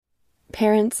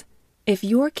Parents, if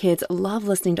your kids love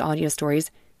listening to audio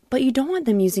stories, but you don't want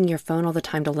them using your phone all the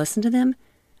time to listen to them,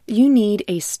 you need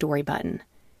a Story Button.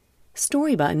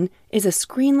 Story Button is a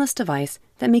screenless device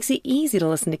that makes it easy to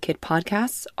listen to kid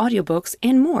podcasts, audiobooks,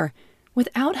 and more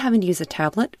without having to use a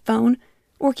tablet, phone,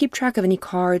 or keep track of any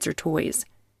cards or toys.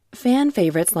 Fan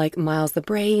favorites like Miles the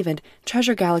Brave and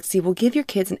Treasure Galaxy will give your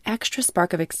kids an extra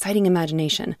spark of exciting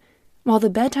imagination, while the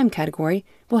bedtime category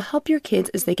will help your kids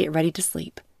as they get ready to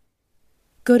sleep.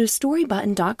 Go to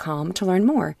storybutton.com to learn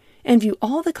more and view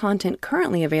all the content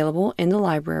currently available in the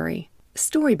library.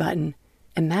 Story Button.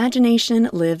 Imagination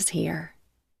lives here.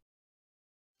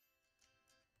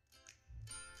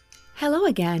 Hello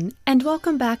again, and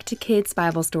welcome back to Kids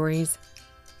Bible Stories.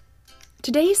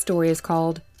 Today's story is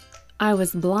called I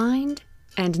Was Blind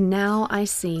and Now I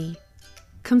See.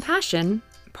 Compassion,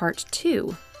 Part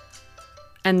 2.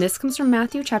 And this comes from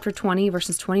Matthew chapter 20,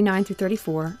 verses 29 through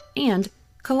 34, and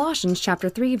Colossians chapter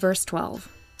 3, verse 12.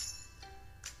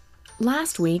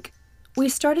 Last week, we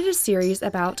started a series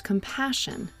about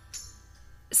compassion.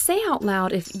 Say out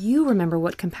loud if you remember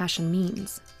what compassion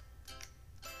means.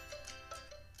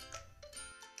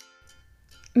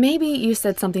 Maybe you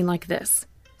said something like this.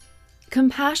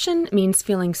 Compassion means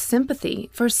feeling sympathy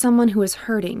for someone who is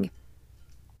hurting.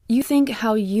 You think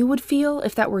how you would feel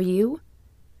if that were you,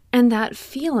 and that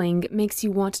feeling makes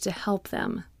you want to help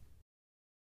them.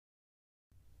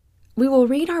 We will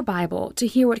read our Bible to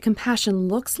hear what compassion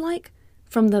looks like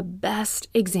from the best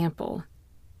example,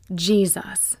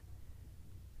 Jesus.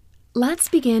 Let's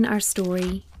begin our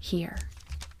story here.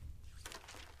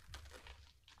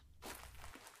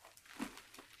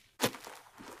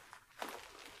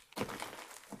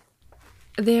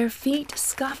 Their feet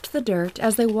scuffed the dirt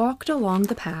as they walked along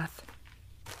the path.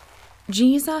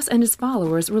 Jesus and his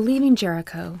followers were leaving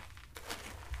Jericho.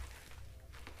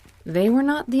 They were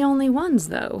not the only ones,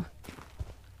 though.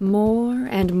 More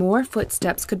and more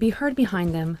footsteps could be heard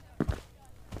behind them.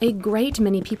 A great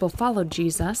many people followed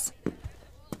Jesus.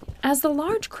 As the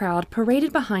large crowd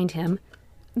paraded behind him,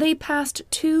 they passed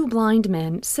two blind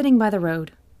men sitting by the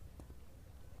road.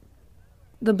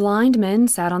 The blind men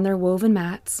sat on their woven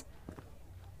mats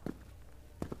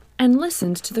and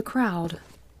listened to the crowd.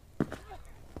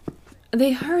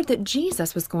 They heard that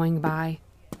Jesus was going by,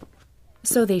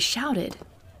 so they shouted,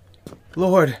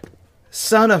 "Lord,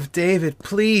 Son of David,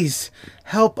 please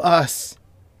help us."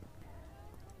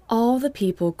 All the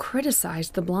people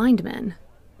criticized the blind men.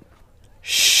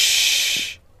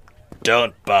 Shh!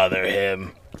 Don't bother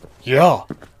him. Yeah,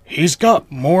 he's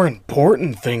got more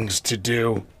important things to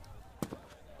do.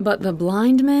 But the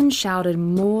blind men shouted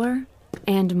more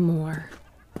and more.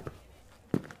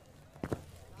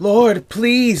 "Lord,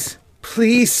 please,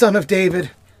 Son of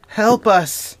David, help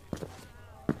us."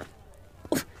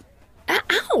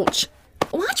 Ouch!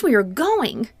 Watch where you're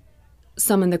going!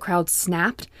 Some in the crowd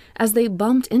snapped as they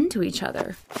bumped into each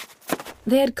other.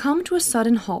 They had come to a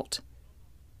sudden halt.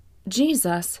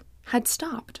 Jesus had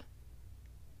stopped.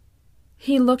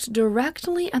 He looked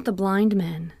directly at the blind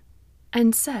men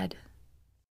and said,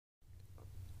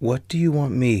 "What do you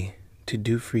want me to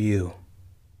do for you?"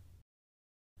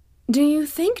 Do you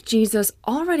think Jesus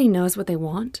already knows what they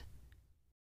want?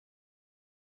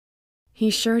 He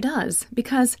sure does,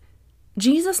 because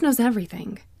Jesus knows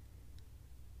everything.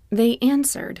 They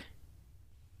answered,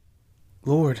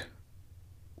 "Lord,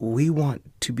 we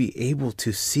want to be able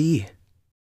to see."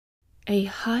 A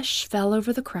hush fell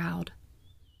over the crowd.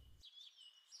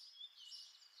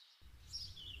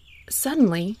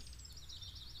 Suddenly,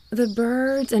 the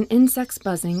birds and insects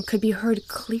buzzing could be heard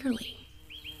clearly.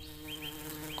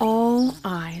 All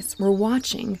eyes were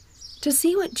watching to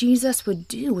see what Jesus would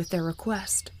do with their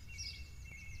request.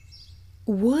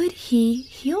 Would he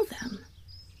heal them?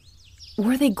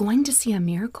 Were they going to see a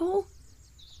miracle?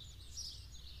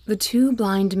 The two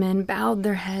blind men bowed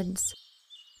their heads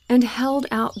and held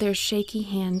out their shaky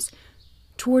hands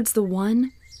towards the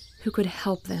one who could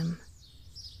help them.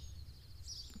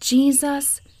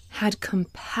 Jesus had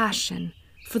compassion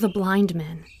for the blind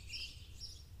men.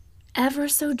 Ever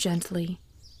so gently,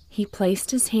 he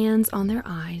placed his hands on their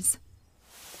eyes.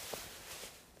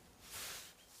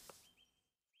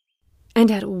 And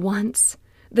at once,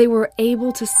 they were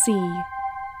able to see.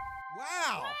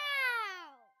 Wow!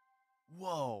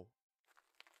 Whoa!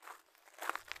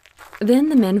 Then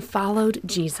the men followed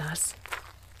Jesus.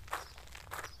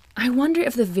 I wonder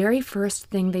if the very first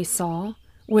thing they saw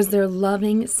was their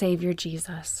loving Savior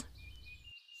Jesus.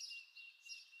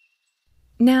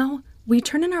 Now, we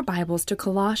turn in our Bibles to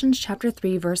Colossians chapter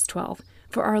 3, verse 12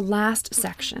 for our last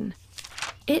section.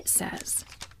 It says,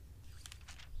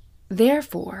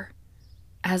 "Therefore,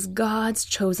 as God's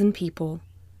chosen people,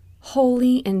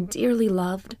 holy and dearly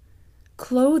loved,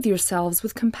 clothe yourselves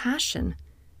with compassion,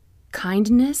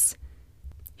 kindness,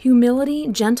 humility,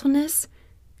 gentleness,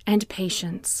 and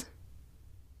patience.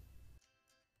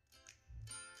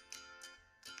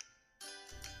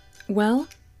 Well,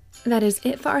 that is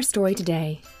it for our story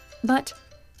today. But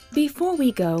before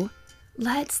we go,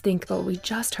 let's think about what we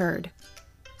just heard.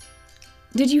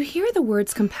 Did you hear the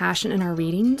words compassion in our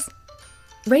readings?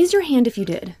 Raise your hand if you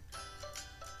did.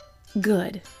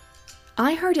 Good.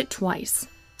 I heard it twice.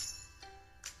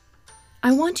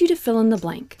 I want you to fill in the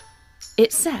blank.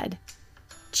 It said,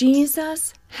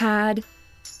 Jesus had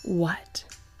what?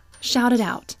 Shout it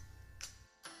out.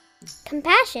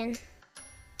 Compassion.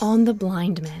 On the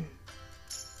blind men.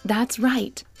 That's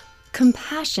right.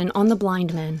 Compassion on the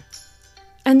blind men.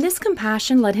 And this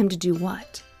compassion led him to do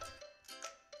what?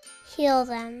 Heal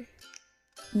them.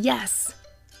 Yes.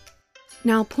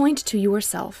 Now point to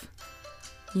yourself.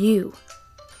 You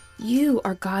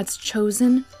are God's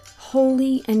chosen,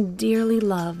 holy, and dearly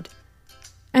loved.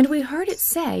 And we heard it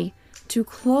say to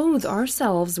clothe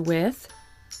ourselves with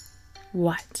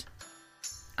what?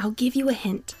 I'll give you a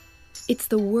hint. It's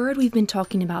the word we've been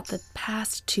talking about the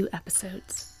past 2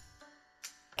 episodes.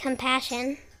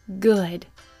 Compassion. Good.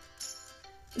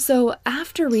 So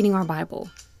after reading our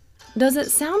Bible, does it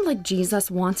sound like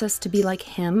Jesus wants us to be like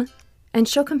him and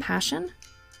show compassion?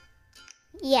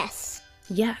 Yes.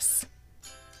 Yes.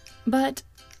 But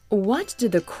what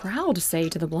did the crowd say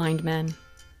to the blind men?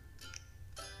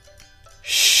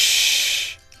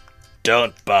 Shh!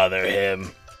 Don't bother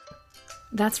him.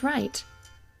 That's right.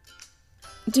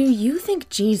 Do you think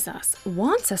Jesus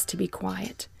wants us to be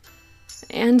quiet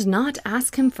and not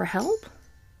ask him for help?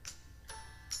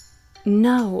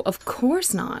 No, of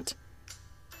course not.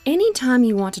 Anytime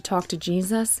you want to talk to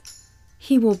Jesus,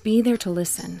 he will be there to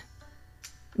listen.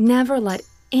 Never let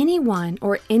anyone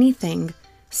or anything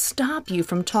stop you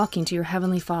from talking to your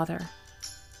Heavenly Father.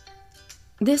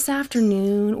 This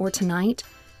afternoon or tonight,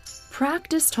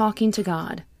 practice talking to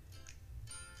God.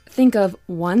 Think of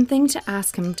one thing to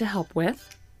ask him to help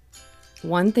with,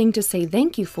 one thing to say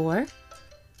thank you for,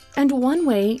 and one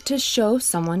way to show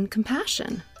someone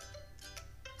compassion.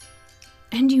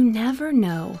 And you never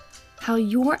know how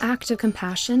your act of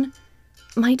compassion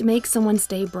might make someone's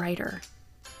day brighter,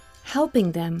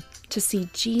 helping them to see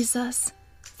Jesus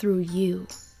through you.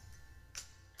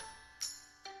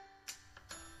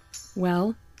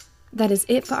 Well, that is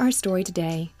it for our story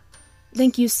today.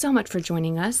 Thank you so much for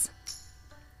joining us.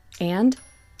 And,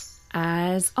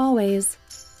 as always,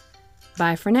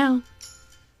 bye for now.